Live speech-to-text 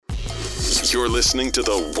You're listening to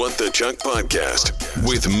the What the Chuck podcast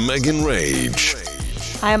with Megan Rage.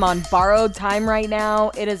 I am on borrowed time right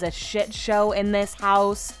now. It is a shit show in this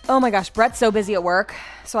house. Oh my gosh, Brett's so busy at work.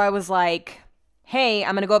 So I was like, hey,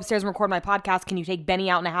 I'm going to go upstairs and record my podcast. Can you take Benny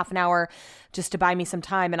out in a half an hour just to buy me some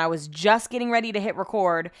time? And I was just getting ready to hit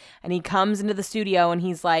record, and he comes into the studio and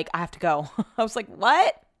he's like, I have to go. I was like,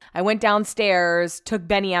 what? I went downstairs, took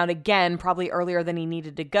Benny out again, probably earlier than he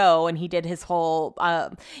needed to go, and he did his whole,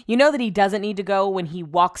 you know that he doesn't need to go when he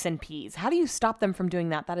walks and pees. How do you stop them from doing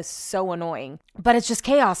that? That is so annoying. But it's just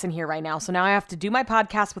chaos in here right now, so now I have to do my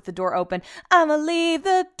podcast with the door open. I'ma leave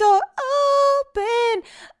the door open.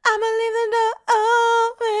 I'ma leave the door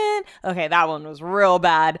open. Okay, that one was real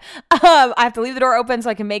bad. I have to leave the door open so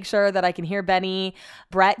I can make sure that I can hear Benny.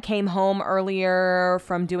 Brett came home earlier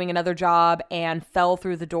from doing another job and fell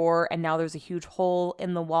through the door, and now there's a huge hole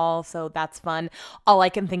in the wall, so that's fun. All I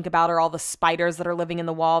can think about are all the spiders that are living in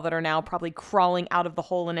the wall that are now probably crawling out of the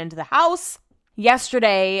hole and into the house.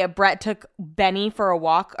 Yesterday, Brett took Benny for a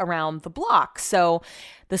walk around the block. So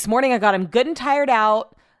this morning I got him good and tired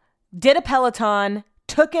out, did a Peloton,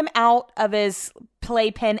 took him out of his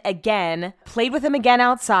playpen again, played with him again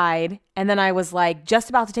outside, and then I was like just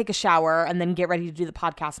about to take a shower and then get ready to do the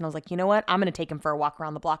podcast, and I was like, you know what? I'm going to take him for a walk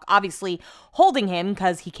around the block, obviously holding him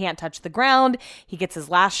because he can't touch the ground. He gets his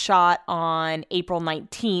last shot on April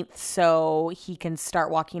 19th, so he can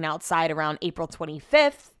start walking outside around April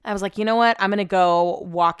 25th. I was like, you know what? I'm going to go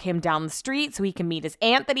walk him down the street so he can meet his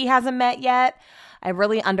aunt that he hasn't met yet. I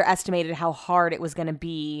really underestimated how hard it was going to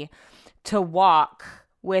be to walk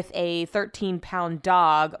with a 13-pound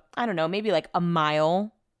dog, I don't know, maybe like a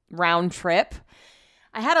mile round trip.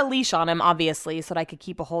 I had a leash on him, obviously, so that I could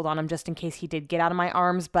keep a hold on him just in case he did get out of my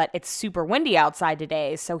arms, but it's super windy outside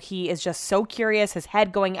today, so he is just so curious, his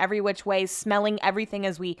head going every which way, smelling everything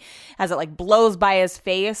as it like blows by his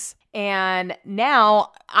face. And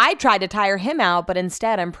now I tried to tire him out, but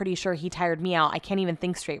instead I'm pretty sure he tired me out. I can't even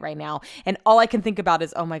think straight right now. And all I can think about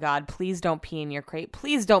is, oh my God, please don't pee in your crate.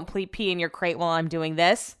 Please don't pee in your crate while I'm doing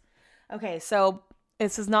this. Okay, so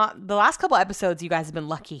this is not, the last couple episodes you guys have been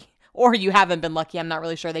lucky. Or you haven't been lucky, I'm not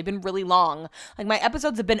really sure. They've been really long. Like my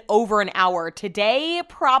episodes have been over an hour. Today,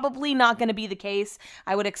 probably not going to be the case.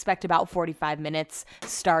 I would expect about 45 minutes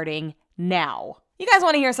starting now. You guys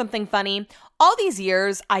want to hear something funny? All these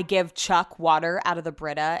years, I give Chuck water out of the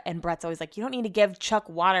Brita, and Brett's always like, you don't need to give Chuck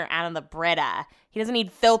water out of the Brita. He doesn't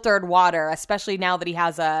need filtered water, especially now that he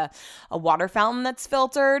has a water fountain that's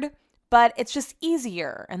filtered. But it's just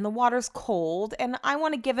easier, and the water's cold, and I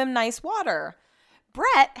want to give him nice water.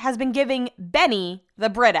 Brett has been giving Benny the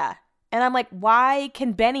Brita. And I'm like, why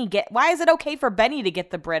is it okay for Benny to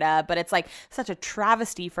get the Brita, but it's like such a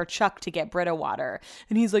travesty for Chuck to get Brita water?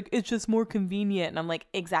 And he's like, it's just more convenient. And I'm like,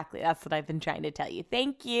 exactly. That's what I've been trying to tell you.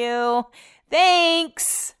 Thank you.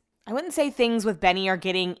 Thanks. I wouldn't say things with Benny are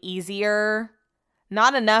getting easier.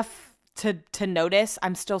 Not enough to notice.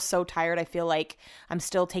 I'm still so tired. I feel like I'm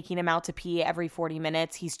still taking him out to pee every 40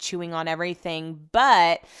 minutes. He's chewing on everything,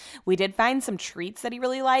 but we did find some treats that he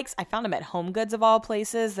really likes. I found them at Home Goods of all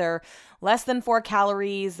places. They're less than 4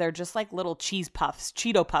 calories. They're just like little cheese puffs,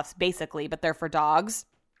 Cheeto puffs basically, but they're for dogs.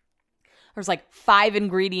 There's like 5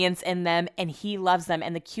 ingredients in them, and he loves them.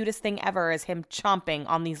 And the cutest thing ever is him chomping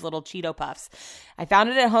on these little Cheeto puffs. I found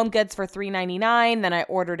it at Home Goods for $3.99. Then I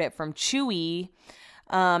ordered it from Chewy.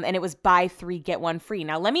 And it was buy 3, get 1 free.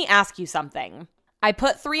 Now, let me ask you something. I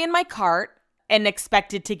put 3 in my cart and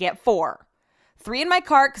expected to get 4. 3 in my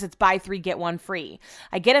cart because it's buy 3, get 1 free.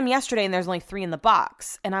 I get them yesterday and there's only 3 in the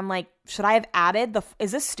box. And I'm like, should I have added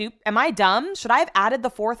am I dumb? Should I have added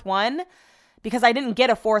the 4th one? Because I didn't get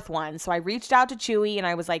a 4th one. So I reached out to Chewy and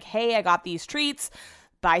I was like, hey, I got these treats.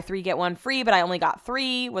 Buy 3, get 1 free, but I only got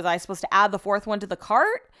 3. Was I supposed to add the 4th one to the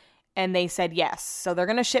cart? And they said yes. So they're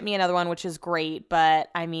going to ship me another one, which is great. But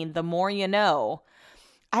I mean, the more you know.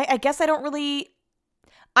 I guess I don't really,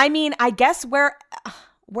 I guess where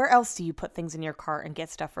else do you put things in your cart and get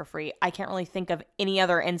stuff for free? I can't really think of any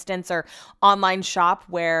other instance or online shop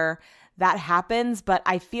where that happens. But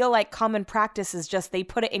I feel like common practice is just they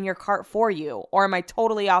put it in your cart for you. Or am I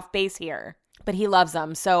totally off base here? But he loves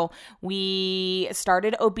them. So we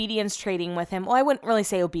started obedience training with him. Well, I wouldn't really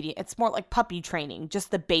say obedient. It's more like puppy training,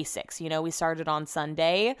 just the basics. You know, we started on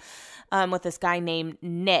Sunday with this guy named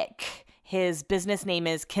Nick. His business name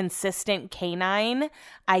is Consistent Canine.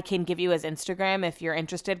 I can give you his Instagram if you're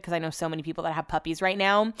interested, because I know so many people that have puppies right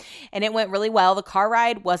now. And it went really well. The car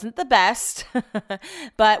ride wasn't the best,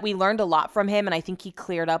 but we learned a lot from him. And I think he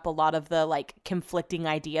cleared up a lot of the like conflicting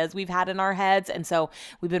ideas we've had in our heads. And so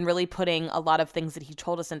we've been really putting a lot of things that he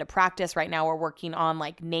told us into practice. Right now we're working on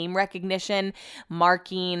like name recognition,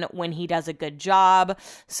 marking when he does a good job.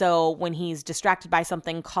 So when he's distracted by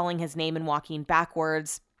something, calling his name and walking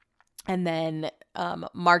backwards, and then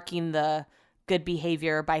marking the good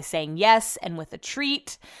behavior by saying yes and with a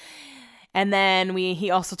treat. And then he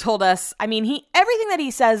also told us, I mean, everything that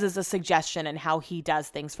he says is a suggestion in how he does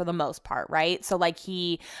things for the most part, right? So like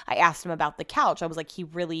I asked him about the couch. I was like,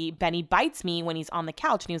 Benny bites me when he's on the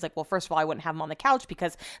couch. And he was like, well, first of all, I wouldn't have him on the couch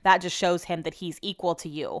because that just shows him that he's equal to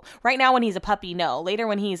you. Right now, when he's a puppy, no. Later,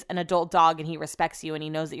 when he's an adult dog and he respects you and he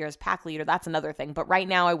knows that you're his pack leader, that's another thing. But right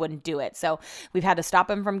now, I wouldn't do it. So we've had to stop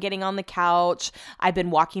him from getting on the couch. I've been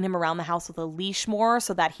walking him around the house with a leash more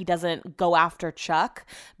so that he doesn't go after Chuck.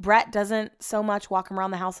 Brett doesn't so much walk him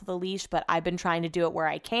around the house with a leash, but I've been trying to do it where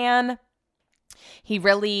I can. He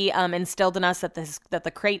really instilled in us that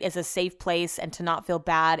the crate is a safe place and to not feel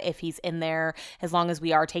bad if he's in there as long as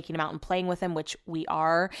we are taking him out and playing with him, which we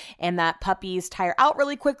are, and that puppies tire out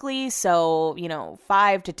really quickly. So,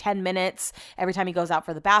 5 to 10 minutes every time he goes out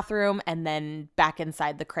for the bathroom and then back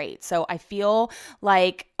inside the crate. So I feel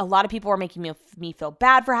like a lot of people are making me feel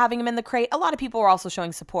bad for having him in the crate. A lot of people are also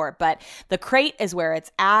showing support, but the crate is where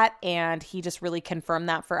it's at, and he just really confirmed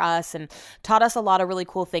that for us and taught us a lot of really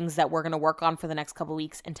cool things that we're going to work on for the next couple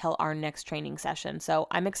weeks until our next training session. So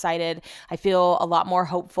I'm excited. I feel a lot more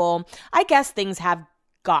hopeful. I guess things have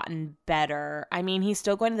gotten better. I mean, he's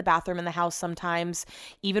still going to the bathroom in the house sometimes.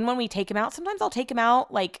 Even when we take him out, sometimes I'll take him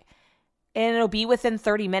out and it'll be within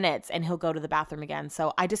 30 minutes and he'll go to the bathroom again.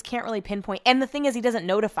 So I just can't really pinpoint. And the thing is, he doesn't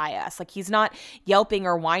notify us. Like, he's not yelping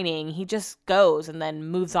or whining. He just goes and then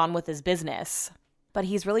moves on with his business. But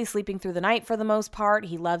he's really sleeping through the night for the most part.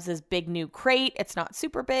 He loves his big new crate. It's not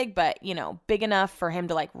super big, but, big enough for him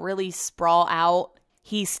to really sprawl out.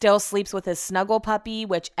 He still sleeps with his Snuggle puppy,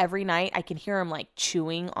 which every night I can hear him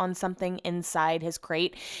chewing on something inside his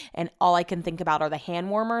crate. And all I can think about are the hand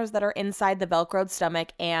warmers that are inside the Velcroed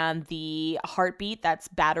stomach and the heartbeat that's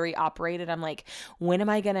battery operated. I'm like, when am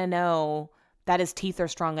I going to know that his teeth are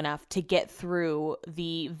strong enough to get through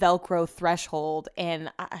the Velcro threshold?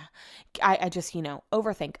 And I just,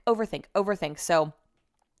 overthink. So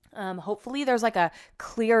hopefully there's a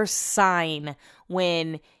clear sign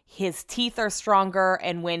when his teeth are stronger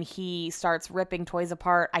and when he starts ripping toys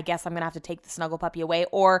apart. I guess I'm going to have to take the Snuggle puppy away,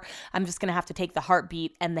 or I'm just going to have to take the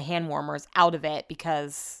heartbeat and the hand warmers out of it,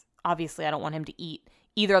 because obviously I don't want him to eat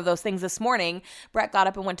either of those things. This morning, Brett got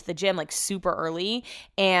up and went to the gym super early,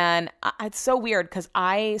 and it's so weird because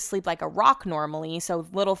I sleep like a rock normally, so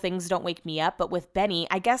little things don't wake me up. But with Benny,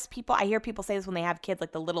 I hear people say this when they have kids,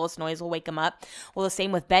 the littlest noise will wake them up. Well, the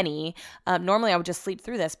same with Benny. Normally I would just sleep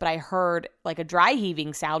through this, but I heard a dry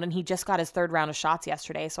heaving sound, and he just got his 3rd round of shots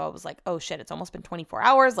yesterday. So I was like, oh shit, it's almost been 24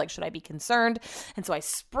 hours. Should I be concerned? And so I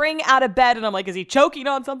spring out of bed and I'm like, is he choking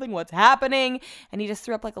on something? What's happening? And he just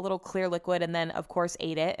threw up a little clear liquid, and then of course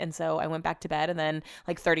ate it. And so I went back to bed, and then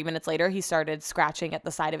 30 minutes later he started scratching at the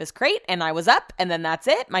side of his crate, and I was up, and then that's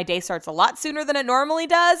it. My day starts a lot sooner than it normally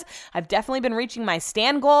does. I've definitely been reaching my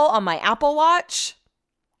stand goal on my Apple Watch.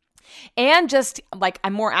 And just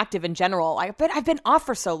I'm more active in general. I've been off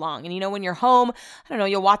for so long. And when you're home, I don't know,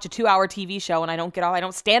 you'll watch a 2-hour TV show and I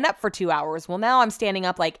don't stand up for 2 hours. Well, now I'm standing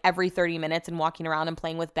up every 30 minutes and walking around and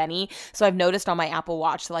playing with Benny. So I've noticed on my Apple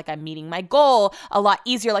Watch that I'm meeting my goal a lot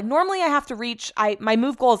easier. Normally I have to reach, my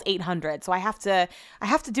move goal is 800. So I have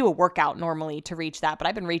to do a workout normally to reach that. But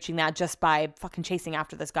I've been reaching that just by fucking chasing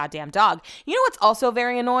after this goddamn dog. You know what's also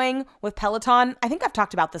very annoying with Peloton? I think I've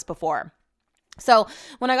talked about this before. So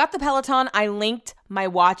when I got the Peloton, I linked my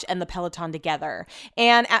watch and the Peloton together.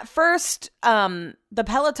 And at first, the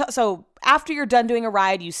Peloton, so after you're done doing a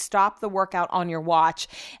ride, you stop the workout on your watch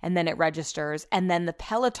and then it registers. And then the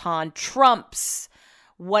Peloton trumps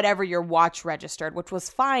whatever your watch registered, which was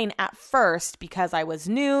fine at first because I was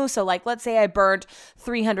new. So let's say I burned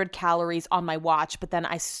 300 calories on my watch, but then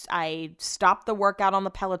I stopped the workout on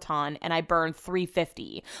the Peloton and I burned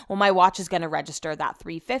 350. Well, my watch is going to register that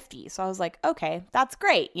 350. So I was like, okay, that's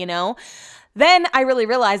great, Then I really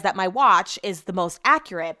realized that my watch is the most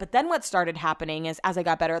accurate. But then what started happening is, as I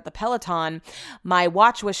got better at the Peloton, my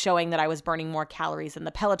watch was showing that I was burning more calories than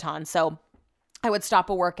the Peloton. So I would stop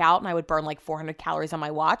a workout and I would burn 400 calories on my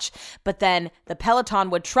watch, but then the Peloton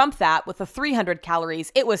would trump that with the 300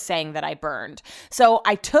 calories it was saying that I burned. So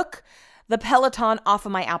I took the Peloton off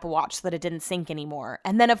of my Apple Watch so that it didn't sync anymore.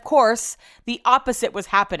 And then, of course, the opposite was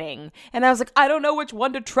happening. And I was like, I don't know which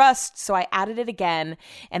one to trust. So I added it again.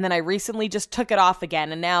 And then I recently just took it off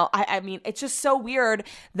again. And now, I mean, it's just so weird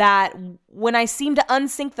that when I seem to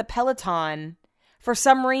unsync the Peloton, for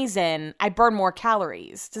some reason, I burn more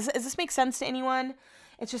calories. Does this make sense to anyone?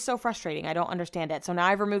 It's just so frustrating. I don't understand it. So now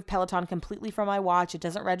I've removed Peloton completely from my watch. It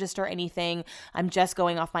doesn't register anything. I'm just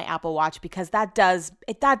going off my Apple Watch because that does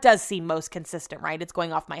seem most consistent, right? It's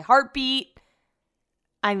going off my heartbeat.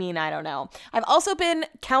 I mean, I don't know. I've also been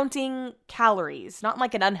counting calories, not in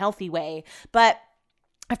like an unhealthy way, but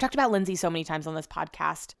I've talked about Lindsay so many times on this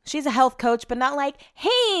podcast. She's a health coach, but not like,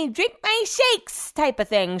 hey, drink my shakes type of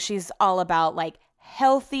thing. She's all about like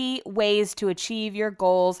healthy ways to achieve your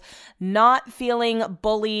goals, not feeling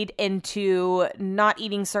bullied into not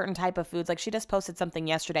eating certain type of foods. Like she just posted something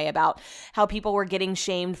yesterday about how people were getting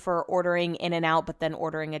shamed for ordering In-N-Out, but then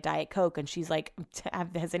ordering a Diet Coke. And she's like,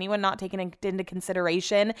 has anyone not taken into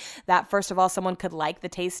consideration that first of all, someone could like the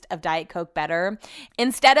taste of Diet Coke better?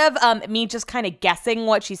 Instead of me just kind of guessing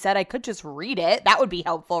what she said, I could just read it. That would be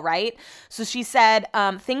helpful, right? So she said,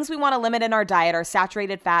 things we want to limit in our diet are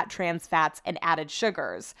saturated fat, trans fats, and added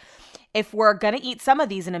sugars. If we're going to eat some of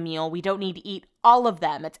these in a meal, we don't need to eat all of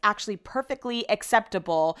them. It's actually perfectly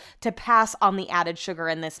acceptable to pass on the added sugar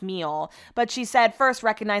in this meal. But she said, first,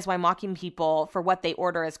 recognize why mocking people for what they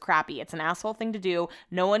order is crappy. It's an asshole thing to do.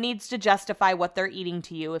 No one needs to justify what they're eating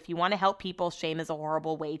to you. If you want to help people, shame is a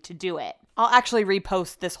horrible way to do it. I'll actually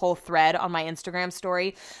repost this whole thread on my Instagram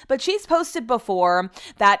story. But she's posted before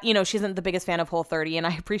that, you know, she isn't the biggest fan of Whole30, and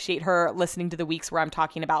I appreciate her listening to the weeks where I'm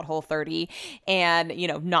talking about Whole30 and, you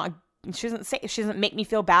know, she doesn't make me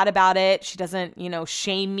feel bad about it. She doesn't, you know,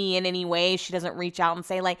 shame me in any way. She doesn't reach out and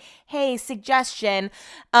say like, hey, suggestion.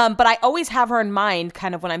 But I always have her in mind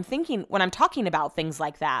kind of when I'm talking about things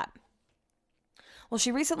like that. Well,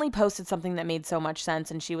 she recently posted something that made so much sense.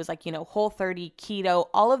 And she was like, you know, Whole30, keto,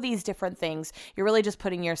 all of these different things. You're really just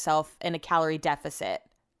putting yourself in a calorie deficit.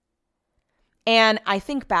 And I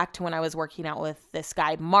think back to when I was working out with this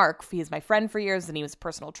guy, Mark. He was my friend for years, and he was a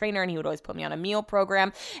personal trainer, and he would always put me on a meal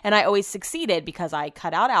program. And I always succeeded because I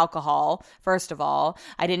cut out alcohol, first of all.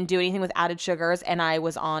 I didn't do anything with added sugars, and I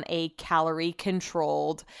was on a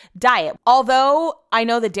calorie-controlled diet. Although I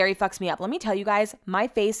know that dairy fucks me up, let me tell you guys, my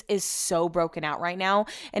face is so broken out right now.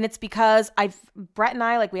 And it's because Brett and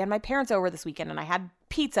I, like, we had my parents over this weekend, and I had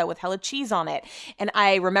pizza with hella cheese on it. And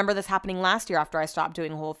I remember this happening last year after I stopped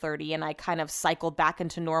doing Whole30 and I kind of cycled back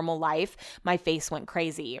into normal life. My face went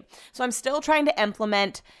crazy. So I'm still trying to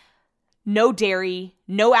implement no dairy,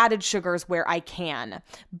 no added sugars where I can.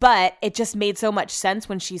 But it just made so much sense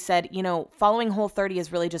when she said, you know, following Whole30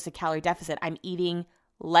 is really just a calorie deficit. I'm eating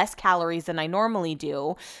less calories than I normally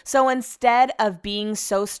do. So instead of being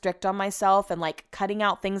so strict on myself and like cutting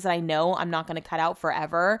out things that I know I'm not going to cut out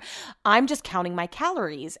forever, I'm just counting my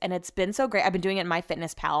calories. And it's been so great. I've been doing it in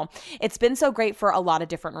MyFitnessPal. It's been so great for a lot of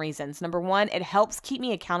different reasons. Number one, it helps keep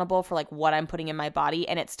me accountable for like what I'm putting in my body.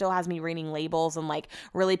 And it still has me reading labels and like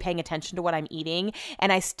really paying attention to what I'm eating.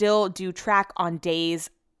 And I still do track on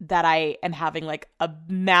days that I am having like a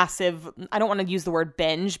massive, I don't want to use the word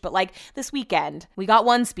binge, but like this weekend, we got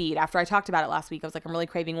One Speed. After I talked about it last week, I was like, I'm really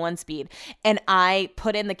craving One Speed. And I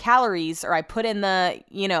put in the calories, or I put in the,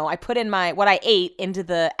 you know, I put in what I ate into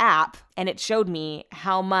the app, and it showed me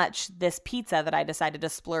how much this pizza that I decided to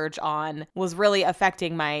splurge on was really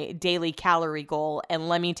affecting my daily calorie goal. And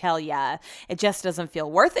let me tell ya, it just doesn't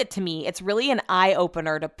feel worth it to me. It's really an eye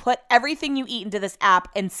opener to put everything you eat into this app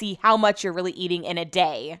and see how much you're really eating in a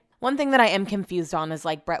day. One thing that I am confused on is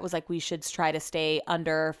like Brett was like, we should try to stay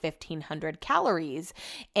under 1,500 calories.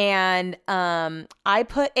 And I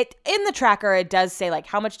put it in the tracker. It does say like,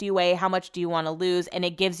 how much do you weigh? How much do you want to lose? And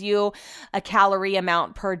it gives you a calorie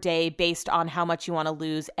amount per day based on how much you want to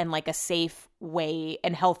lose and like a safe way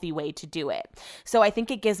and healthy way to do it. So I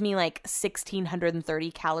think it gives me like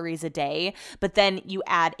 1,630 calories a day, but then you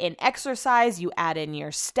add in exercise, you add in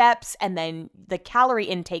your steps, and then the calorie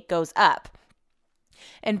intake goes up.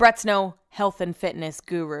 And Brett's no health and fitness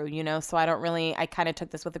guru, you know, so I kind of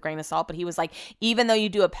took this with a grain of salt, but he was like, even though you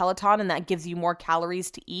do a Peloton and that gives you more calories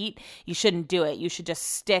to eat, you shouldn't do it. You should just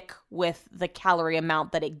stick with the calorie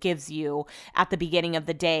amount that it gives you at the beginning of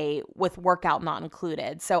the day with workout not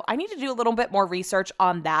included. So I need to do a little bit more research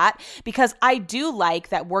on that because I do like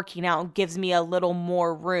that working out gives me a little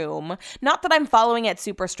more room. Not that I'm following it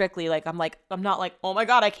super strictly. Like, I'm not like, oh my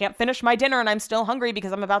God, I can't finish my dinner and I'm still hungry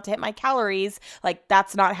because I'm about to hit my calories. Like,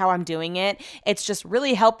 that's not how I'm doing it. it. It's just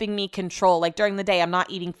really helping me control. Like during the day, I'm not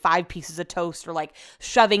eating 5 pieces of toast or like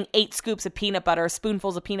shoving 8 scoops of peanut butter,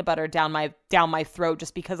 spoonfuls of peanut butter down my throat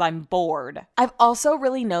just because I'm bored. I've also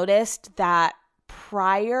really noticed that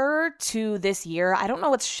prior to this year, I don't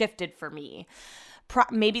know what's shifted for me.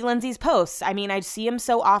 Maybe Lindsay's posts. I mean, I see them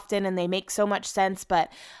so often and they make so much sense, but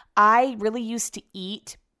I really used to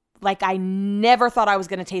eat like I never thought I was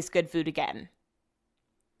going to taste good food again,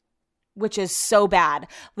 which is so bad.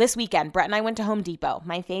 This weekend, Brett and I went to Home Depot,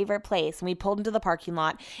 my favorite place, and we pulled into the parking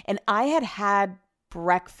lot, and I had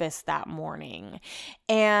breakfast that morning,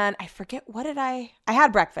 and I forget I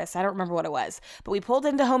had breakfast. I don't remember what it was, but we pulled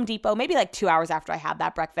into Home Depot maybe like 2 hours after I had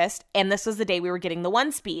that breakfast, and this was the day we were getting the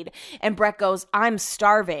 1 speed, and Brett goes, I'm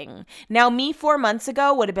starving. Now me 4 months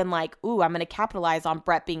ago would have been like, ooh, I'm going to capitalize on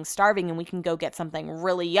Brett being starving and we can go get something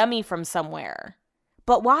really yummy from somewhere.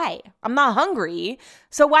 But why? I'm not hungry,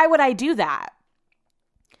 so why would I do that?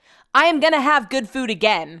 I am going to have good food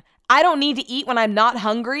again. I don't need to eat when I'm not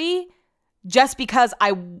hungry just because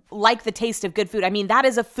I like the taste of good food. I mean, that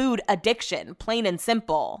is a food addiction, plain and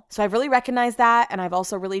simple. So I've really recognized that, and I've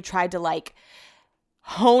also really tried to like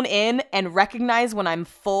hone in and recognize when I'm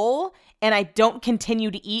full and I don't continue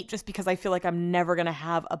to eat just because I feel like I'm never going to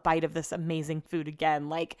have a bite of this amazing food again.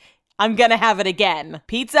 Like, I'm going to have it again.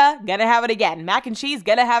 Pizza, going to have it again. Mac and cheese,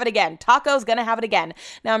 going to have it again. Tacos, going to have it again.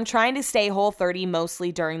 Now, I'm trying to stay Whole30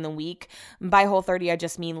 mostly during the week. By Whole30, I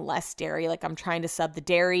just mean less dairy. Like, I'm trying to sub the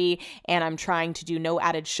dairy, and I'm trying to do no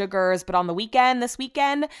added sugars. But on the weekend, this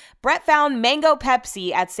weekend, Brett found Mango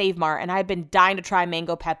Pepsi at Save Mart, and I've been dying to try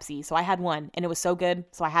Mango Pepsi. So I had one, and it was so good,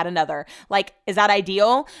 so I had another. Like, is that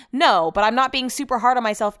ideal? No, but I'm not being super hard on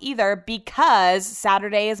myself either because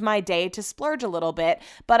Saturday is my day to splurge a little bit,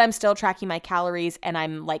 but I'm still tracking my calories and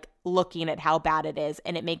I'm like looking at how bad it is,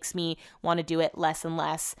 and it makes me want to do it less and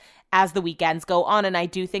less as the weekends go on. And I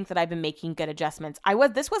do think that I've been making good adjustments.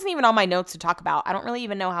 This wasn't even on my notes to talk about. I don't really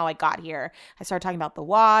even know how I got here. I started talking about the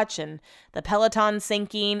watch and the Peloton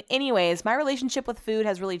syncing. Anyways, my relationship with food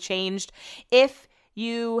has really changed. If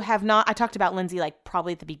you have not, I talked about Lindsay like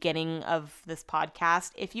probably at the beginning of this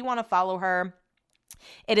podcast. If you want to follow her,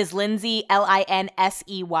 it is Lindsay,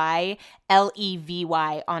 Linsey Levy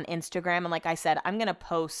on Instagram. And like I said, I'm going to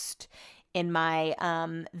post in my,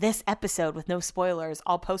 this episode with no spoilers,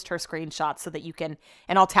 I'll post her screenshots so that you can,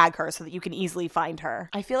 and I'll tag her so that you can easily find her.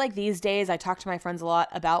 I feel like these days I talk to my friends a lot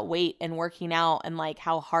about weight and working out and like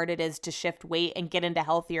how hard it is to shift weight and get into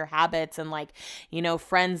healthier habits, and like, you know,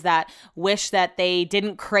 friends that wish that they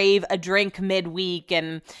didn't crave a drink midweek.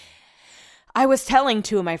 And I was telling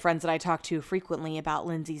 2 of my friends that I talk to frequently about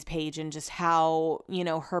Lindsay's page and just how, you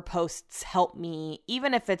know, her posts help me,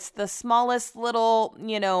 even if it's the smallest little,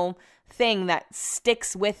 you know, thing that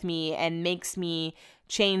sticks with me and makes me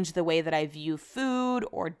change the way that I view food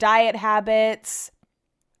or diet habits.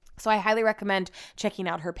 So I highly recommend checking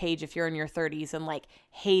out her page if you're in your 30s and like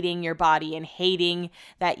hating your body and hating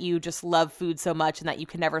that you just love food so much and that you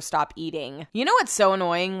can never stop eating. You know what's so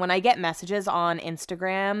annoying? When I get messages on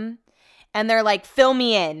Instagram and they're like, fill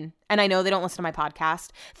me in. And I know they don't listen to my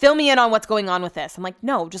podcast. Fill me in on what's going on with this. I'm like,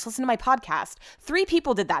 no, just listen to my podcast. 3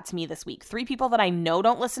 people did that to me this week. 3 people that I know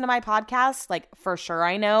don't listen to my podcast. Like, for sure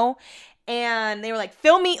I know. And they were like,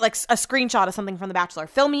 fill me, like a screenshot of something from The Bachelor.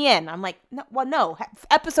 Fill me in. I'm like, no.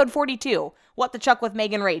 Episode 42, What the Chuck with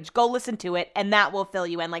Megan Rage. Go listen to it, and that will fill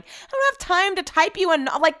you in. Like, I don't have time to type you in.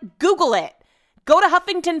 Like, Google it. Go to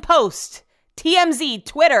Huffington Post, TMZ,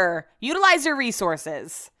 Twitter. Utilize your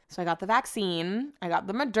resources. So I got the vaccine. I got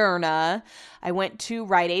the Moderna. I went to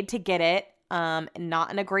Rite Aid to get it,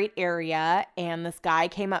 not in a great area. And this guy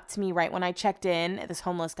came up to me right when I checked in, this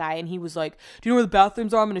homeless guy, and he was like, do you know where the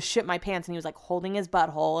bathrooms are? I'm going to shit my pants. And he was like holding his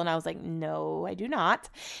butthole. And I was like, no, I do not.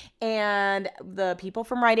 And the people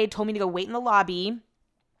from Rite Aid told me to go wait in the lobby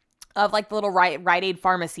of like the little Rite Aid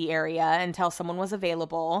pharmacy area until someone was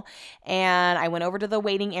available. And I went over to the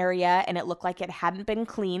waiting area and it looked like it hadn't been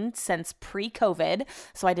cleaned since pre-COVID.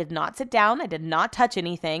 So I did not sit down. I did not touch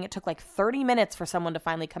anything. It took like 30 minutes for someone to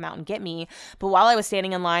finally come out and get me. But while I was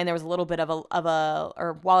standing in line, there was a little bit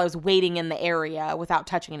or while I was waiting in the area without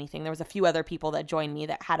touching anything, there was a few other people that joined me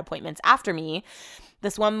that had appointments after me.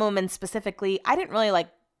 This one woman specifically, I didn't really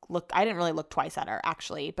look twice at her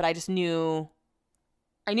actually, but I just knew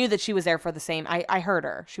that she was there for the same, I heard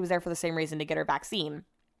her. She was there for the same reason, to get her vaccine.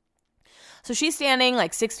 So she's standing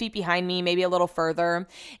like 6 feet behind me, maybe a little further,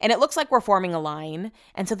 and it looks like we're forming a line.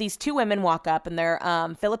 And so these two women walk up, and they're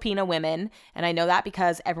Filipino women, and I know that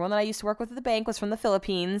because everyone that I used to work with at the bank was from the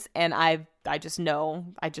Philippines, and I just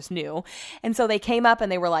knew. And so they came up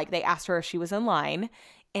and they were like, they asked her if she was in line.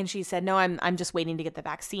 And she said, no, I'm just waiting to get the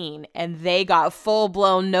vaccine. And they got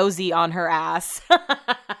full-blown nosy on her ass.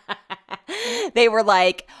 They were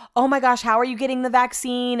like, oh my gosh, how are you getting the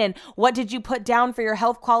vaccine? And what did you put down for your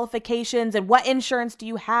health qualifications? And what insurance do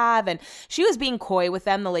you have? And she was being coy with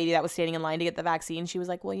them, the lady that was standing in line to get the vaccine. She was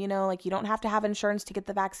like, well, you know, like you don't have to have insurance to get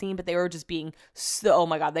the vaccine. But they were just being so, oh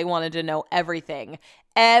my God, they wanted to know everything.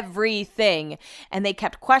 And they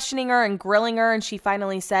kept questioning her and grilling her. And she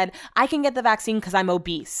finally said, I can get the vaccine because I'm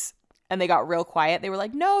obese. And they got real quiet. They were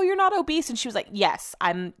like, no, you're not obese. And she was like, yes,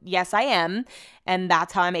 I am. And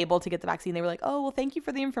that's how I'm able to get the vaccine. They were like, oh, well, thank you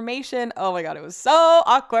for the information. Oh my God, it was so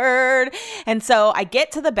awkward. And so I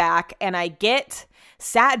get to the back and I get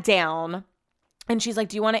sat down. And she's like,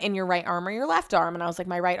 do you want it in your right arm or your left arm? And I was like,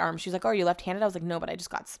 my right arm. She's like, oh, are you left-handed? I was like, no, but I just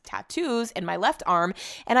got some tattoos in my left arm.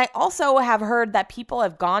 And I also have heard that people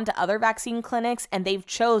have gone to other vaccine clinics and they've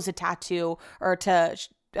chose a tattoo or to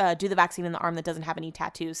do the vaccine in the arm that doesn't have any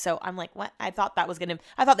tattoos. So I'm like, what? I thought they were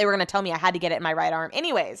going to tell me I had to get it in my right arm.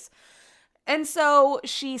 Anyways. And so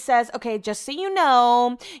she says, okay, just so you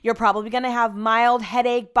know, you're probably going to have mild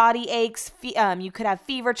headache, body aches. You could have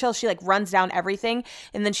fever, chills. She like runs down everything.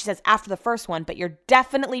 And then she says after the first one, but you're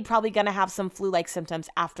definitely probably going to have some flu-like symptoms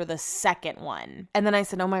after the second one. And then I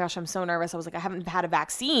said, oh my gosh, I'm so nervous. I was like, I haven't had a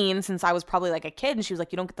vaccine since I was probably like a kid. And she was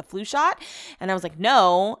like, you don't get the flu shot? And I was like,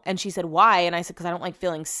 no. And she said, why? And I said, because I don't like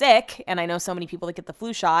feeling sick. And I know so many people that get the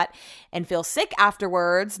flu shot and feel sick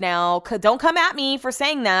afterwards. Now, don't come at me for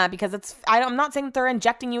saying that because I'm not saying that they're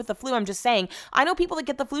injecting you with the flu. I'm just saying I know people that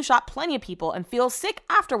get the flu shot, plenty of people, and feel sick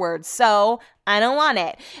afterwards. So I don't want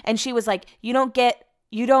it. And she was like, you don't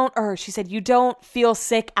feel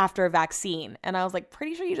sick after a vaccine. And I was like,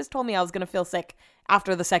 pretty sure you just told me I was going to feel sick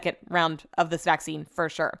after the second round of this vaccine for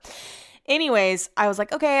sure. Anyways, I was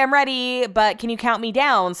like, okay, I'm ready, but can you count me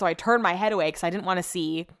down? So I turned my head away because I didn't want to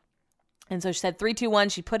see. And so she said 3, 2, 1.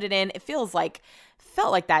 She put it in. It felt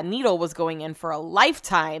like that needle was going in for a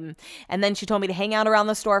lifetime. And then she told me to hang out around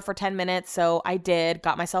the store for 10 minutes. So I did,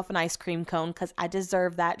 got myself an ice cream cone because I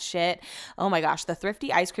deserve that shit. Oh my gosh, the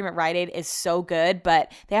Thrifty ice cream at Rite Aid is so good, but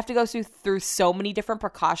they have to go through so many different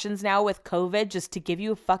precautions now with COVID just to give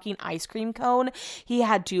you a fucking ice cream cone. He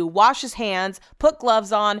had to wash his hands, put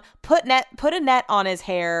gloves on, put a net on his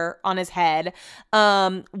head,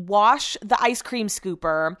 wash the ice cream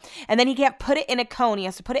scooper, and then he can't put it in a cone. He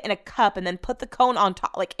has to put it in a cup and then put the cone on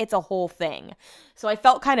top. Like, it's a whole thing. So I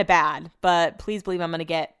felt kind of bad, but please believe I'm going to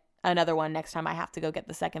get another one next time I have to go get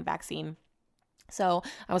the second vaccine. So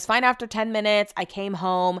I was fine after 10 minutes. I came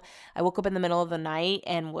home. I woke up in the middle of the night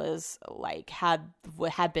and was like, had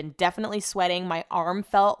been definitely sweating. My arm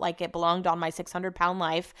felt like it belonged on my 600-pound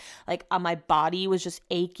life. Like my body was just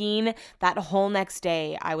aching. That whole next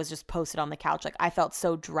day, I was just posted on the couch. Like I felt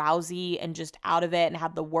so drowsy and just out of it and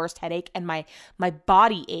had the worst headache. And my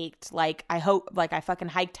body ached. Like I fucking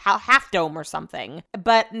hiked Half Dome or something.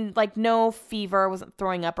 But like no fever, wasn't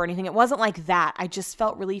throwing up or anything. It wasn't like that. I just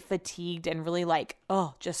felt really fatigued and really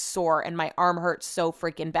just sore, and my arm hurts so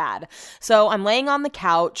freaking bad. So I'm laying on the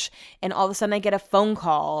couch and all of a sudden I get a phone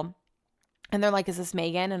call. And they're like, is this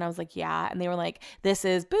Megan? And I was like, yeah. And they were like, this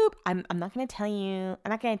is Boop. I'm not going to tell you. I'm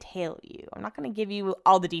not going to tell you. I'm not going to give you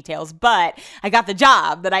all the details, but I got the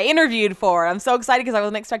job that I interviewed for. I'm so excited because I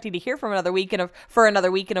wasn't expecting to hear from another week. And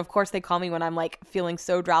of course they call me when I'm like feeling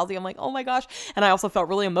so drowsy. I'm like, oh my gosh. And I also felt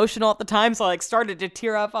really emotional at the time. So I like started to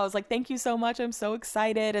tear up. I was like, thank you so much. I'm so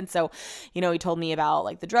excited. And so, he told me about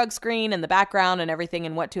like the drug screen and the background and everything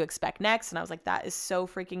and what to expect next. And I was like, that is so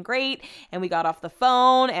freaking great. And we got off the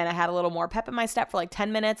phone and I had a little more pep in my step for like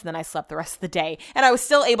 10 minutes and then I slept the rest of the day. And I was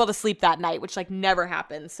still able to sleep that night, which like never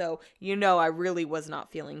happened. So, I really was not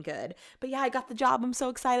feeling good. But yeah, I got the job. I'm so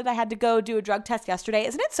excited. I had to go do a drug test yesterday.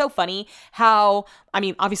 Isn't it so funny how,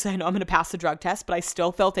 obviously I know I'm going to pass the drug test, but I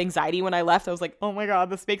still felt anxiety when I left. I was like, oh my God,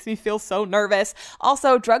 this makes me feel so nervous.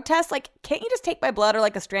 Also, drug tests, like, can't you just take my blood or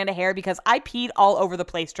like a strand of hair? Because I peed all over the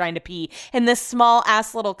place trying to pee in this small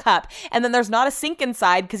ass little cup. And then there's not a sink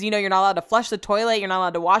inside because, you're not allowed to flush the toilet. You're not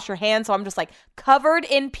allowed to wash your hands. So I'm just like covered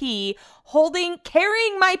in pee,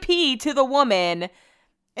 carrying my pee to the woman.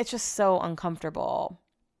 It's just so uncomfortable.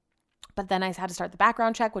 But then I had to start the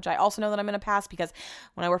background check, which I also know that I'm going to pass because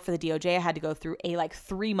when I worked for the DOJ, I had to go through a like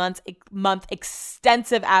 3-month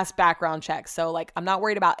extensive ass background check. So like, I'm not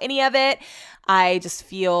worried about any of it. I just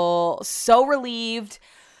feel so relieved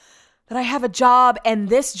that I have a job, and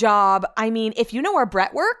this job, I mean, if you know where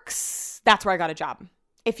Brett works, that's where I got a job.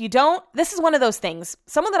 If you don't, this is one of those things.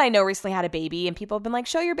 Someone that I know recently had a baby and people have been like,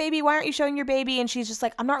 show your baby. Why aren't you showing your baby? And she's just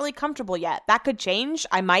like, I'm not really comfortable yet. That could change.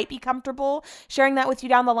 I might be comfortable sharing that with you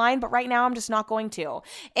down the line, but right now I'm just not going to.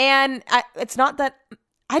 And it's not that,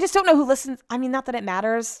 I just don't know who listens. I mean, not that it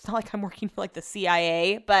matters. It's not like I'm working for like the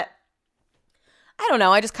CIA, but I don't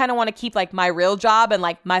know. I just kind of want to keep like my real job and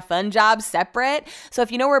like my fun job separate. So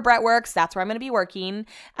if you know where Brett works, that's where I'm going to be working.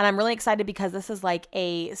 And I'm really excited because this is like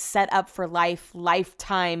a set up for life,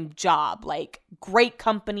 lifetime job, like great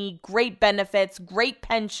company, great benefits, great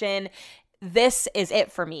pension. This is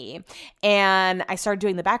it for me. And I started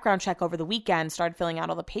doing the background check over the weekend, started filling out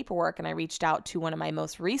all the paperwork, and I reached out to one of my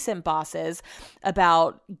most recent bosses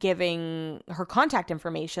about giving her contact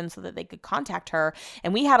information so that they could contact her.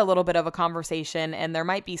 And we had a little bit of a conversation, and there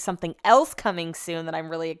might be something else coming soon that I'm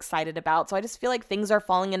really excited about. So I just feel like things are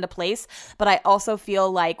falling into place. But I also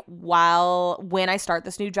feel like when I start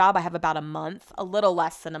this new job, I have about a month, a little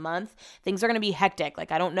less than a month, things are going to be hectic.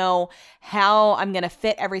 Like I don't know how I'm going to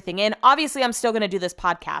fit everything in. Obviously, I'm still going to do this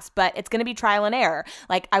podcast, but it's going to be trial and error.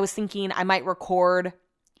 Like I was thinking I might record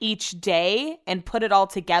each day and put it all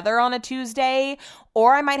together on a Tuesday,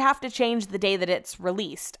 or I might have to change the day that it's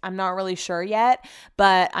released. I'm not really sure yet,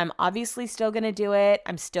 but I'm obviously still going to do it.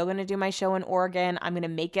 I'm still going to do my show in Oregon. I'm going to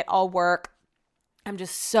make it all work. I'm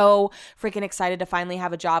just so freaking excited to finally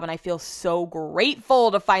have a job, and I feel so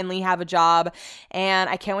grateful to finally have a job, and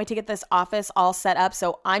I can't wait to get this office all set up.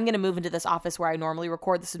 So I'm going to move into this office where I normally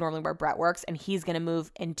record. This is normally where Brett works, and he's going to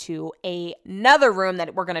move into another room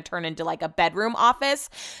that we're going to turn into like a bedroom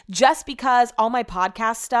office, just because all my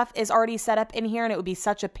podcast stuff is already set up in here, and it would be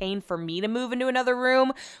such a pain for me to move into another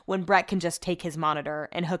room when Brett can just take his monitor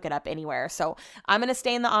and hook it up anywhere. So I'm going to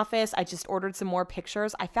stay in the office. I just ordered some more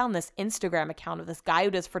pictures. I found this Instagram account of this guy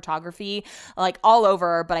who does photography like all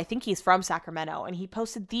over, but I think he's from Sacramento, and he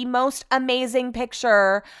posted the most amazing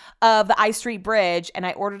picture of the I Street Bridge, and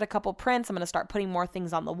I ordered a couple prints. I'm going to start putting more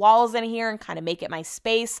things on the walls in here and kind of make it my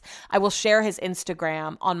space. I will share his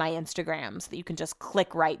Instagram on my Instagram so that you can just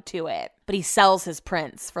click right to it. But he sells his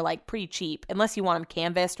prints for like pretty cheap, unless you want them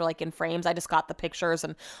canvassed or like in frames. I just got the pictures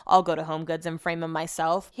and I'll go to Home Goods and frame them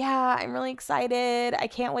myself. Yeah, I'm really excited. I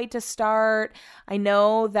can't wait to start. I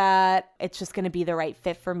know that it's just going to be the right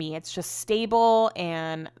fit for me. It's just stable,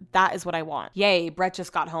 and that is what I want. Yay, Brett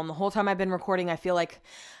just got home. The whole time I've been recording, I feel like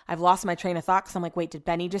I've lost my train of thought because I'm like, wait, did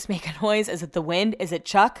Benny just make a noise? Is it the wind? Is it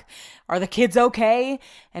Chuck? Are the kids okay?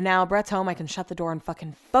 And now Brett's home. I can shut the door and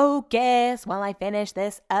fucking focus while I finish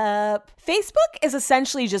this up. Facebook is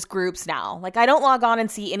essentially just groups now. Like I don't log on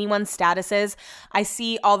and see anyone's statuses. I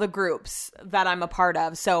see all the groups that I'm a part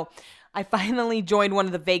of. So I finally joined one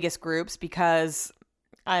of the Vegas groups because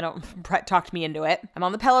Brett talked me into it. I'm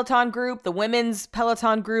on the Peloton group, the women's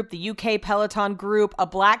Peloton group, the UK Peloton group, a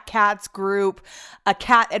black cats group, a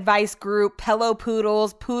cat advice group, Pello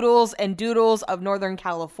Poodles and Doodles of Northern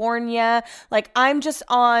California. Like I'm just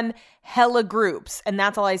on hella groups, and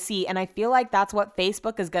that's all I see. And I feel like that's what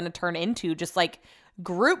Facebook is going to turn into, just like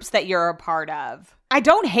groups that you're a part of. I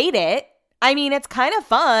don't hate it. I mean, it's kind of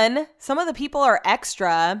fun. Some of the people are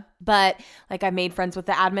extra, but like I made friends with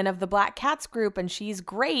the admin of the Black Cats group, and she's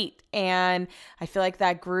great. And I feel like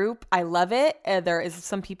that group, I love it. There is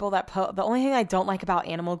some people that the only thing I don't like about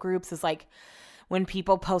animal groups is like when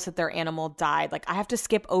people post that their animal died. Like I have to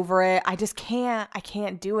skip over it. I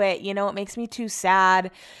can't do it. You know, it makes me too sad.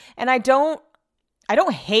 And I don't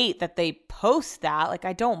hate that they post that. Like,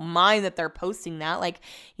 I don't mind that they're posting that. Like,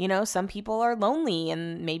 you know, some people are lonely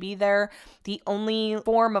and maybe they're the only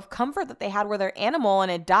form of comfort that they had were their animal and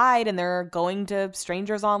it died and they're going to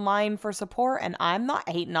strangers online for support. And I'm not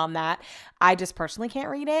hating on that. I just personally can't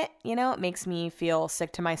read it. You know, it makes me feel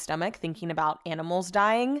sick to my stomach thinking about animals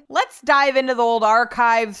dying. Let's dive into the old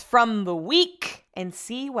archives from the week and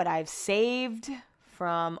see what I've saved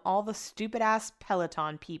from all the stupid ass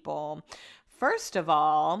Peloton people. First of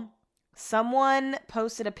all, someone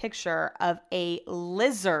posted a picture of a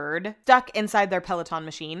lizard stuck inside their Peloton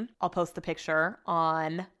machine. I'll post the picture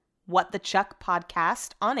on What the Chuck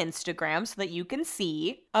podcast on Instagram so that you can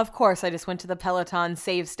see. Of course, I just went to the Peloton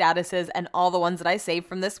save statuses, and all the ones that I saved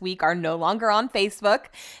from this week are no longer on Facebook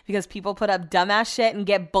because people put up dumbass shit and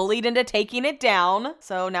get bullied into taking it down.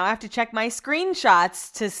 So now I have to check my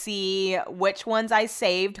screenshots to see which ones I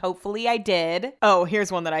saved. Hopefully I did. Oh,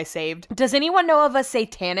 here's one that I saved. Does anyone know of a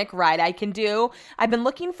satanic ride I can do? I've been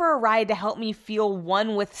looking for a ride to help me feel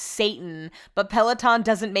one with Satan, but Peloton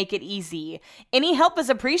doesn't make it easy. Any help is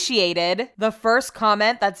appreciated. The first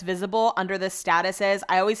comment that's visible under this status is,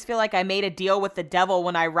 I always feel like I made a deal with the devil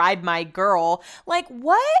when I ride my girl. Like,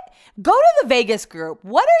 what? Go to the Vegas group.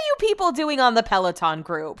 What are you people doing on the Peloton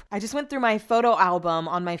group? I just went through my photo album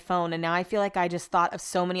on my phone, and now I feel like I just thought of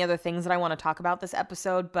so many other things that I want to talk about this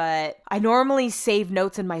episode, but I normally save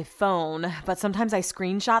notes in my phone, but sometimes I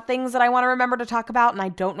screenshot things that I want to remember to talk about, and I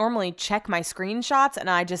don't normally check my screenshots, and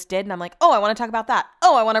I just did, and I'm like, oh, I want to talk about that.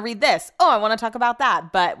 Oh, I want to read this. Oh, I want to talk about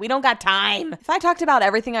that, but we don't got time. If I talked about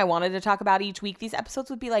everything I wanted to talk about each week, these episodes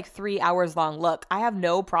would be like 3 hours long. Look, I have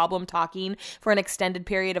no problem talking for an extended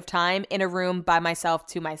period of time in a room by myself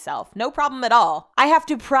to myself. No problem at all. I have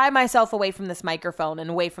to pry myself away from this microphone and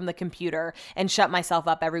away from the computer and shut myself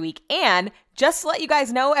up every week. And just to let you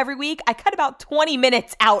guys know, every week I cut about 20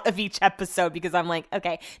 minutes out of each episode because I'm like,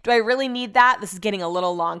 okay, do I really need that? This is getting a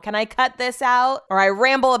little long. Can I cut this out? Or I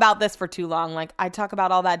ramble about this for too long. Like I talk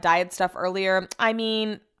about all that diet stuff earlier. I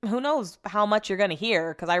mean, who knows how much you're going to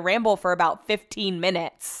hear because I ramble for about 15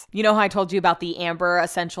 minutes. You know how I told you about the amber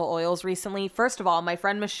essential oils recently? First of all, my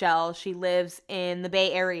friend Michelle, she lives in the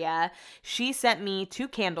Bay Area. She sent me 2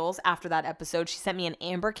 candles after that episode. She sent me an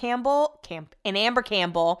amber candle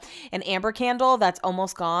that's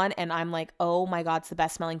almost gone. And I'm like, oh my God, it's the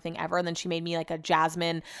best smelling thing ever. And then she made me like a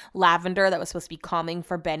jasmine lavender that was supposed to be calming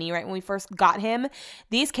for Benny right when we first got him.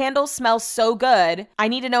 These candles smell so good. I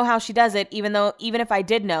need to know how she does it, even if I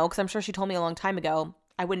did know, because I'm sure she told me a long time ago,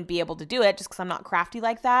 I wouldn't be able to do it just because I'm not crafty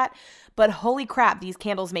like that. But holy crap, these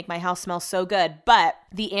candles make my house smell so good. But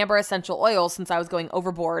the amber essential oils, since I was going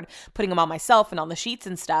overboard, putting them on myself and on the sheets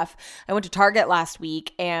and stuff, I went to Target last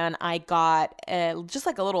week and I got just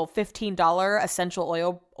like a little $15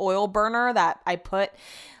 essential oil burner that I put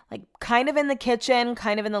like kind of in the kitchen,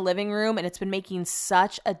 kind of in the living room, and it's been making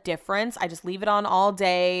such a difference. I just leave it on all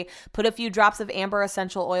day, put a few drops of amber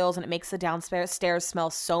essential oils, and it makes the downstairs smell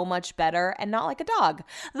so much better and not like a dog.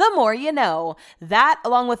 The more you know. That,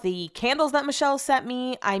 along with the candles that Michelle sent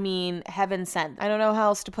me, I mean, heaven sent. I don't know how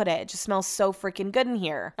else to put it. It just smells so freaking good in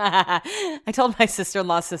here. I told my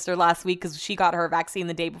sister-in-law's sister last week because she got her vaccine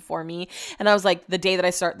the day before me, and I was like, the day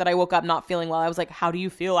that I woke up not feeling well, I was like, how do you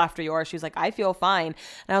feel after yours? She was like, I feel fine.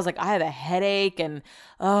 And I was like, I have a headache and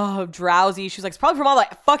drowsy. She's like, it's probably from all the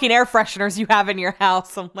fucking air fresheners you have in your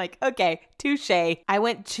house. I'm like, okay, touche. I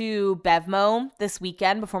went to Bevmo this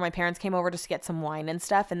weekend before my parents came over just to get some wine and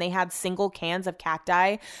stuff, and they had single cans of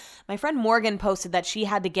cacti. My friend Morgan posted that she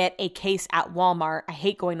had to get a case at Walmart. I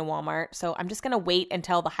hate going to Walmart, so I'm just going to wait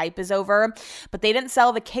until the hype is over. But they didn't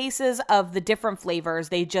sell the cases of the different flavors.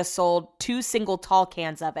 They just sold 2 single tall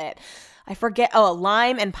cans of it. I forget,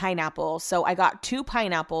 lime and pineapple. So I got 2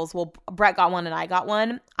 pineapples. Well, Brett got one and I got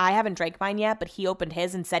one. I haven't drank mine yet, but he opened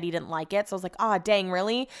his and said he didn't like it. So I was like, dang,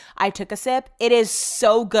 really? I took a sip. It is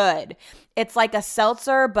so good. It's like a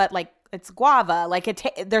seltzer, but like it's guava. Like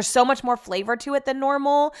there's so much more flavor to it than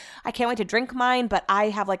normal. I can't wait to drink mine, but I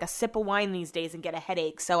have like a sip of wine these days and get a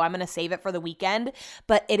headache. So I'm going to save it for the weekend,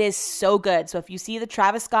 but it is so good. So if you see the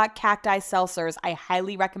Travis Scott cacti seltzers, I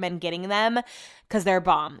highly recommend getting them because they're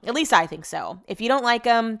bomb. At least I think so. If you don't like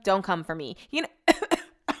them, don't come for me. You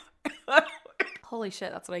know, holy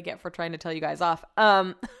shit. That's what I get for trying to tell you guys off.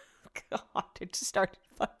 God, I just started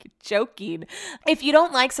fucking joking. If you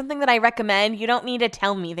don't like something that I recommend, you don't need to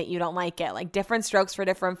tell me that you don't like it. Like different strokes for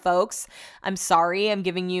different folks. I'm sorry.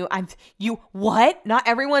 What? Not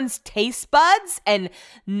everyone's taste buds and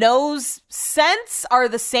nose sense are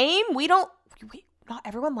the same. Not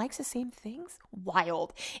everyone likes the same things.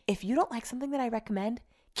 Wild. If you don't like something that I recommend,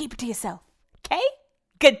 keep it to yourself. Okay?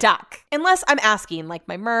 Good talk. Unless I'm asking, like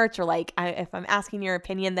my merch or if I'm asking your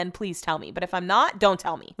opinion, then please tell me. But if I'm not, don't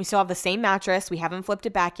tell me. We still have the same mattress. We haven't flipped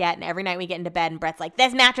it back yet. And every night we get into bed and Brett's like,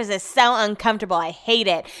 this mattress is so uncomfortable. I hate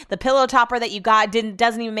it. The pillow topper that you got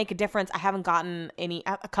doesn't even make a difference. I haven't gotten any.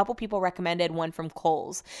 A couple people recommended one from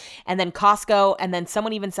Kohl's and then Costco. And then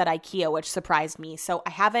someone even said IKEA, which surprised me. So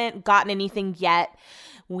I haven't gotten anything yet.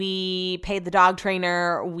 We paid the dog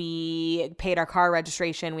trainer. We paid our car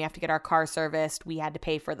registration. We have to get our car serviced. We had to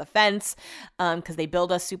pay for the fence because they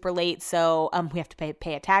billed us super late. So we have to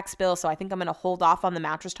pay a tax bill. So I think I'm going to hold off on the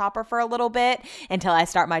mattress topper for a little bit until I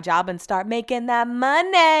start my job and start making that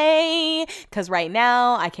money. Because right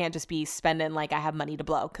now I can't just be spending like I have money to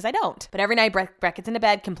blow because I don't. But every night Brett gets into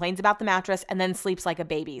bed, complains about the mattress, and then sleeps like a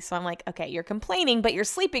baby. So I'm like, okay, you're complaining, but you're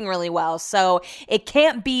sleeping really well. So it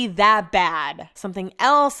can't be that bad. Something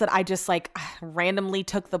else that I just randomly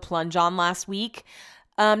took the plunge on last week.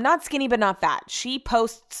 Not skinny, but not fat. She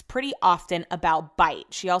posts pretty often about Bite.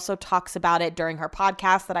 She also talks about it during her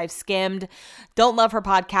podcast that I've skimmed. Don't love her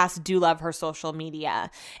podcast, do love her social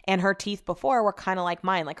media. And her teeth before were kind of like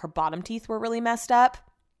mine. Like her bottom teeth were really messed up.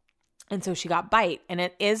 And so she got Bite,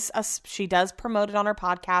 and she does promote it on her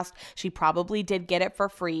podcast. She probably did get it for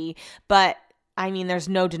free, but I mean, there's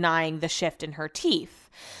no denying the shift in her teeth.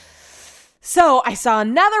 So I saw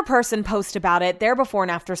another person post about it there before and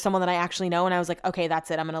after, someone that I actually know. And I was like, okay, that's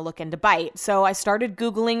it. I'm going to look into Bite. So I started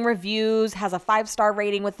Googling reviews, has a 5-star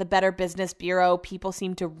rating with the Better Business Bureau. People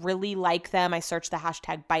seem to really like them. I searched the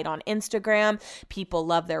hashtag Bite on Instagram. People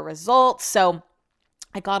love their results. So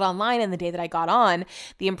I got online, and the day that I got on,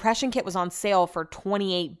 the impression kit was on sale for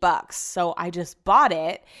 $28. So I just bought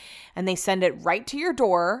it, and they send it right to your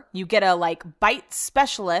door. You get a Bite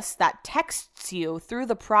specialist that texts you through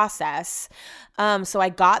the process. So I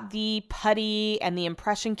got the putty and the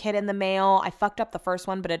impression kit in the mail. I fucked up the first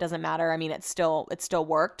one, but it doesn't matter. I mean, it still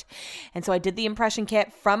worked. And so I did the impression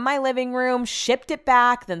kit from my living room, shipped it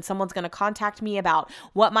back. Then someone's going to contact me about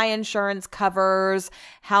what my insurance covers,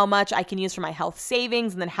 how much I can use for my health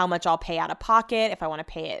savings, and then how much I'll pay out of pocket if I want to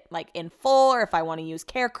pay it in full, or if I want to use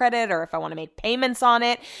care credit, or if I want to make payments on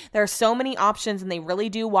it. There are so many options, and they really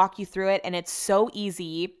do walk you through it, and it's so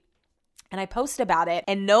easy. And I post about it,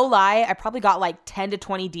 and no lie, I probably got 10 to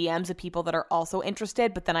 20 DMs of people that are also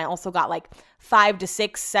interested, but then I also got 5 to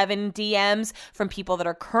 6, 7 DMs from people that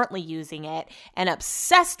are currently using it and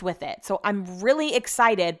obsessed with it. So I'm really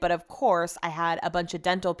excited, but of course I had a bunch of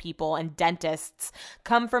dental people and dentists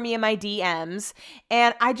come for me in my DMs,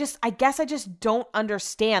 and I guess I just don't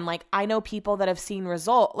understand. I know people that have seen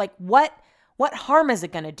result, what harm is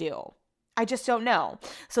it going to do? I just don't know.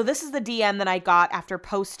 So this is the DM that I got after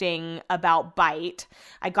posting about Bite.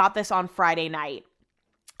 I got this on Friday night.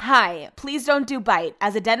 Hi, please don't do Bite.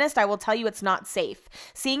 As a dentist, I will tell you it's not safe.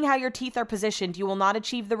 Seeing how your teeth are positioned, you will not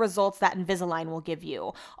achieve the results that Invisalign will give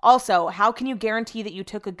you. Also, how can you guarantee that you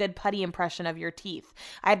took a good putty impression of your teeth?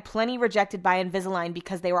 I had plenty rejected by Invisalign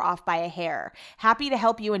because they were off by a hair. Happy to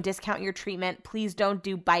help you and discount your treatment. Please don't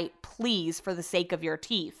do Bite, please, for the sake of your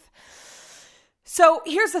teeth. So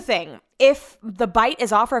here's the thing. If the Bite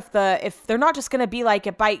is off, or if they're not just going to be like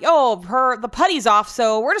at Bite, the putty's off,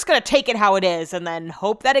 so we're just going to take it how it is and then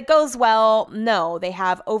hope that it goes well. No, they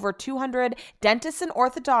have over 200 dentists and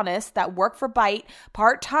orthodontists that work for Bite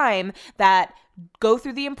part-time that go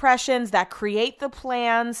through the impressions, that create the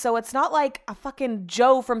plans. So it's not like a fucking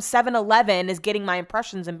Joe from 7-Eleven is getting my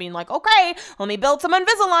impressions and being like, okay, let me build some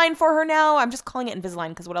Invisalign for her now. I'm just calling it Invisalign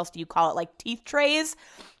because what else do you call it? Teeth trays?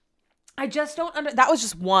 I just don't that was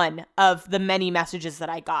just one of the many messages that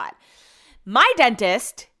I got. My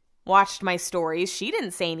dentist watched my stories. She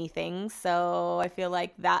didn't say anything, so I feel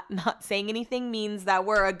like that not saying anything means that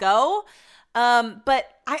we're a go. But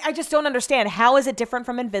I just don't understand. How is it different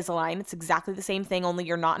from Invisalign? It's exactly the same thing, only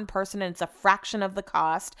you're not in person and it's a fraction of the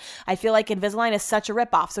cost. I feel like Invisalign is such a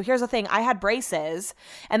ripoff. So here's the thing. I had braces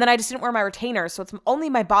and then I just didn't wear my retainers. So it's only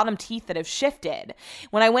my bottom teeth that have shifted.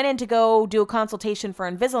 When I went in to go do a consultation for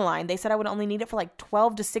Invisalign, they said I would only need it for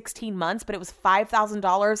 12 to 16 months, but it was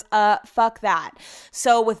 $5,000. Fuck that.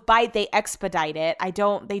 So with Bite, they expedite it.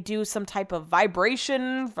 They do some type of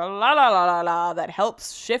vibration that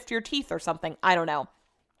helps shift your teeth or something. I don't know.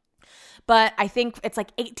 But I think it's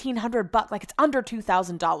 $1,800, it's under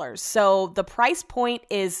 $2,000. So the price point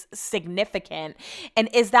is significant. And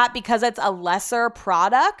is that because it's a lesser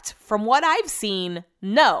product? From what I've seen,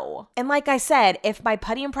 no. And like I said, if my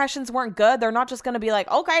putty impressions weren't good, they're not just going to be like,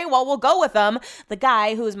 okay, well, we'll go with them. The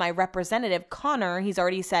guy who is my representative, Connor, he's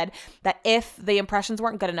already said that if the impressions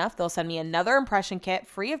weren't good enough, they'll send me another impression kit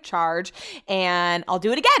free of charge and I'll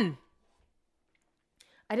do it again.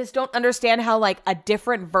 I just don't understand how a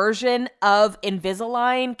different version of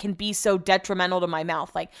Invisalign can be so detrimental to my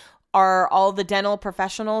mouth. Are all the dental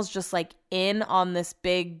professionals just in on this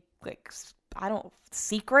big,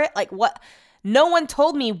 secret? What? No one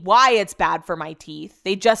told me why it's bad for my teeth.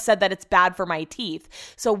 They just said that it's bad for my teeth.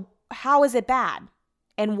 So how is it bad?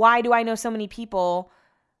 And why do I know so many people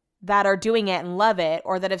that are doing it and love it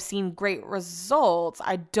or that have seen great results?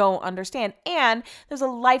 I don't understand. And there's a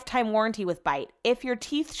lifetime warranty with Bite. If your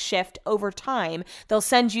teeth shift over time, they'll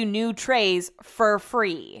send you new trays for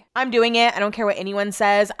free. I'm doing it. I don't care what anyone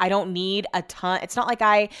says. I don't need a ton. It's not like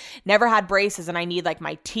I never had braces and I need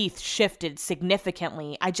my teeth shifted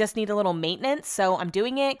significantly. I just need a little maintenance. So I'm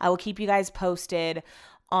doing it. I will keep you guys posted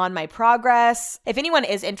on my progress. If anyone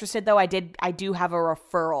is interested though, I do have a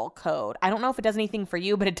referral code. I don't know if it does anything for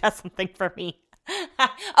you, but it does something for me.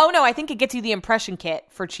 Oh no, I think it gets you the impression kit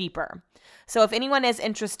for cheaper. So if anyone is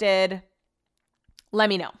interested, Let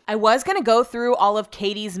me know. I was going to go through all of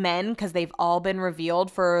Katie's men because they've all been revealed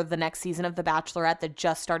for the next season of The Bachelorette that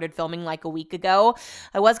just started filming like a week ago.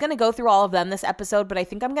 I was going to go through all of them this episode, but I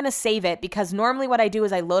think I'm going to save it because normally what I do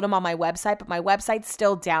is I load them on my website, but my website's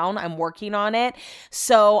still down. I'm working on it.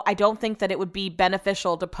 So I don't think that it would be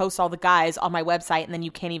beneficial to post all the guys on my website and then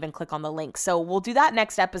you can't even click on the link. So we'll do that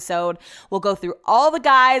next episode. We'll go through all the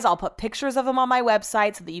guys. I'll put pictures of them on my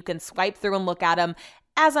website so that you can swipe through and look at them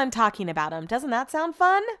as I'm talking about them. Doesn't that sound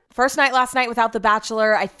fun? First night last night without The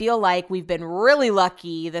Bachelor. I feel like we've been really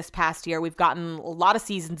lucky this past year. We've gotten a lot of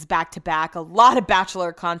seasons back to back, a lot of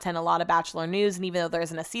Bachelor content, a lot of Bachelor news. And even though there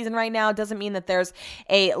isn't a season right now, it doesn't mean that there's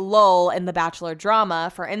a lull in the Bachelor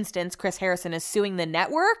drama. For instance, Chris Harrison is suing the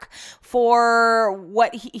network for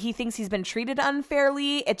what he thinks he's been treated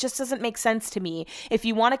unfairly. It just doesn't make sense to me. If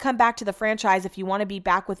you want to come back to the franchise, if you want to be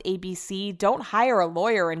back with ABC, don't hire a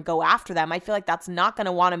lawyer and go after them. I feel like that's not going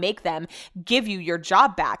to want to make them give you your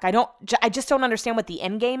job back. I just don't understand what the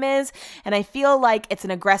end game is. And I feel like it's an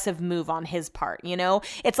aggressive move on his part. You know,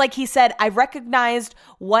 it's like he said, I've recognized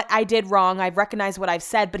what I did wrong. I've recognized what I've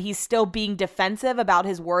said, but he's still being defensive about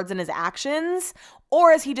his words and his actions.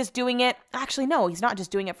 Or is he just doing it? Actually, no, he's not just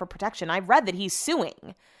doing it for protection. I've read that he's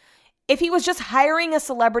suing. If he was just hiring a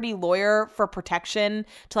celebrity lawyer for protection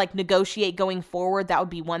to like negotiate going forward, that would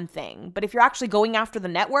be one thing. But if you're actually going after the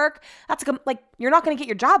network, that's like, you're not going to get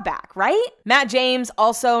your job back, right? Matt James,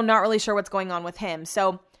 also not really sure what's going on with him.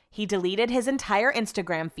 So he deleted his entire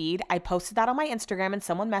Instagram feed. I posted that on my Instagram and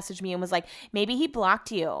someone messaged me and was like, maybe he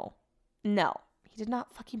blocked you. No, he did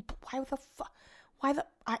not fucking,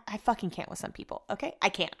 I fucking can't with some people, okay? I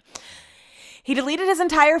can't. He deleted his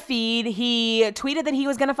entire feed. He tweeted that he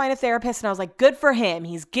was going to find a therapist, and I was like, good for him.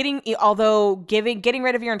 He's getting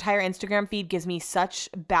rid of your entire Instagram feed gives me such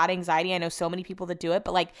bad anxiety. I know so many people that do it,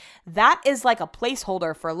 but like that is like a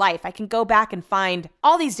placeholder for life. I can go back and find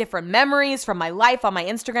all these different memories from my life on my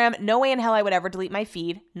Instagram. No way in hell I would ever delete my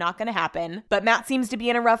feed. Not going to happen. But Matt seems to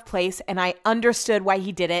be in a rough place, and I understood why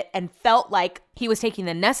he did it and felt like he was taking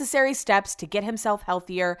the necessary steps to get himself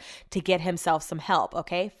healthier, to get himself some help,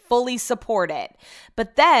 okay? Fully support it.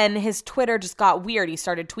 But then his Twitter just got weird. He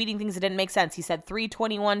started tweeting things that didn't make sense. He said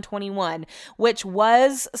 3/21/21, which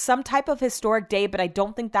was some type of historic day, but I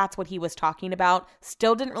don't think that's what he was talking about.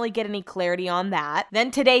 Still didn't really get any clarity on that. Then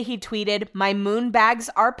today he tweeted, my moon bags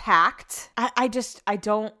are packed. I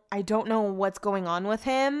don't know what's going on with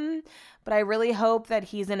him. But I really hope that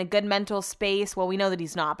he's in a good mental space. Well, we know that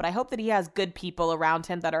he's not, but I hope that he has good people around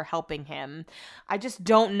him that are helping him. I just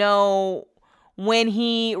don't know when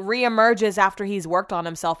he reemerges after he's worked on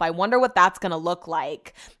himself. I wonder what that's going to look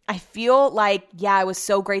like. I feel like, yeah, it was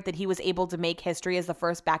so great that he was able to make history as the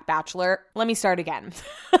first Black Bachelor. Let me start again.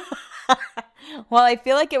 Well, I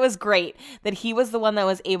feel like it was great that he was the one that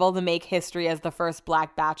was able to make history as the first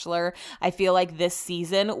Black Bachelor. I feel like this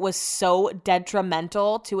season was so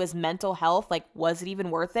detrimental to his mental health. Like, was it even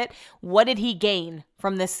worth it? What did he gain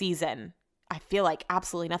from this season? I feel like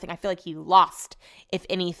absolutely nothing. I feel like he lost, if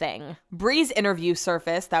anything. Bree's interview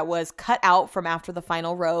surfaced that was cut out from after the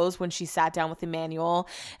final rose when she sat down with Emmanuel.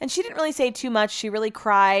 And she didn't really say too much. She really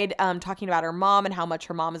cried, talking about her mom and how much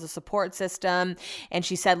her mom is a support system. And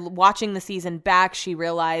she said watching the season back, she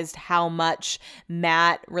realized how much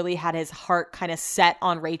Matt really had his heart kind of set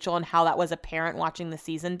on Rachel and how that was apparent watching the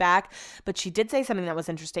season back. But she did say something that was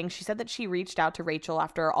interesting. She said that she reached out to Rachel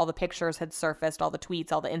after all the pictures had surfaced, all the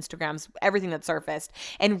tweets, all the Instagrams, everything that surfaced,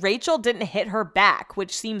 and Rachel didn't hit her back,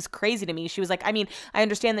 which seems crazy to me. She was like, I mean, I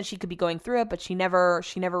understand that she could be going through it, but she never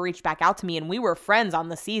reached back out to me, and we were friends on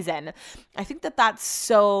the season. I think that that's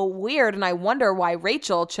so weird, and I wonder why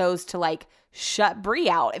Rachel chose to like shut Bree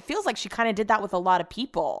out. It feels like she kind of did that with a lot of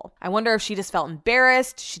people. I wonder if she just felt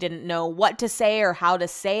embarrassed. She didn't know what to say or how to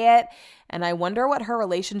say it. And I wonder what her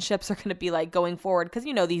relationships are going to be like going forward. Because,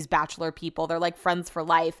 you know, these Bachelor people, they're like friends for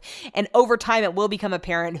life. And over time, it will become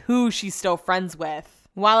apparent who she's still friends with.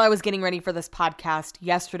 While I was getting ready for this podcast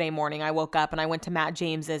yesterday morning, I woke up and I went to Matt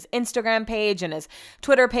James's Instagram page and his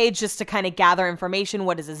Twitter page just to kind of gather information.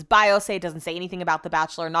 What does his bio say? It doesn't say anything about The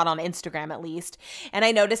Bachelor, not on Instagram at least. And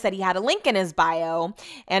I noticed that he had a link in his bio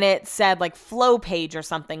and it said like flow page or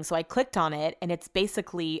something. So I clicked on it and it's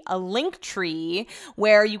basically a link tree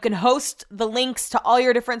where you can host the links to all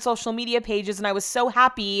your different social media pages. And I was so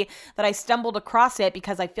happy that I stumbled across it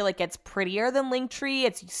because I feel like it's prettier than Linktree.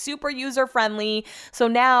 It's super user friendly. So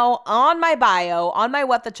now on my bio, on my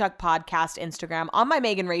What the Chuck podcast Instagram, on my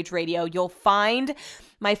Megan Rage Radio, you'll find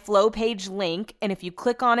my flow page link. And if you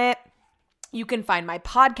click on it, You can find my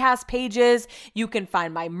podcast pages. You can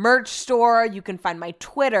find my merch store. You can find my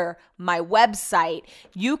Twitter, my website.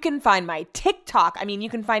 You can find my TikTok. I mean, you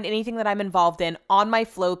can find anything that I'm involved in on my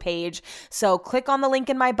Flow page. So click on the link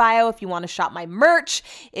in my bio if you want to shop my merch.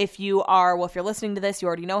 If you're listening to this, you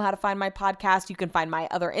already know how to find my podcast. You can find my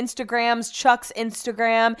other Instagrams, Chuck's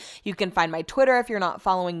Instagram. You can find my Twitter if you're not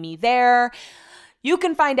following me there. You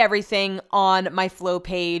can find everything on my Flow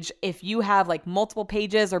page. If you have like multiple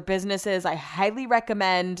pages or businesses, I highly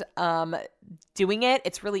recommend doing it.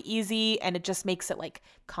 It's really easy and it just makes it like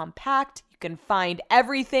compact. You can find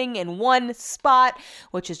everything in one spot,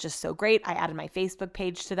 which is just so great. I added my Facebook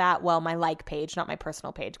page to that. Well, my like page, not my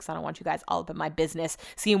personal page, because I don't want you guys all up in my business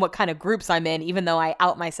seeing what kind of groups I'm in, even though I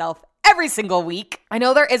out myself every single week. I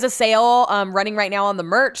know there is a sale running right now on the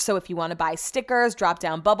merch, so if you want to buy stickers, drop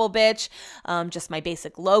down Bubble Bitch, just my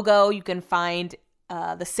basic logo, you can find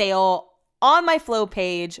the sale on my Flow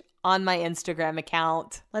page on my Instagram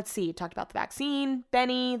account. Let's see, talked about the vaccine,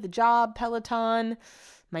 Benny, the job, Peloton,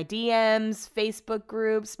 my DMs, Facebook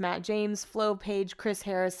groups, Matt James, Flow page, Chris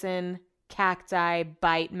Harrison, Cacti,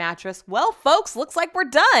 Bite, Mattress. Well, folks, looks like we're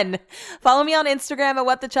done. Follow me on Instagram at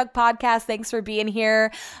What the Chuck Podcast. Thanks for being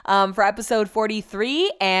here for episode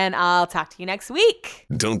 43, and I'll talk to you next week.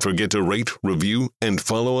 Don't forget to rate, review, and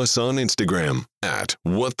follow us on Instagram at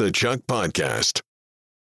What the Chuck Podcast.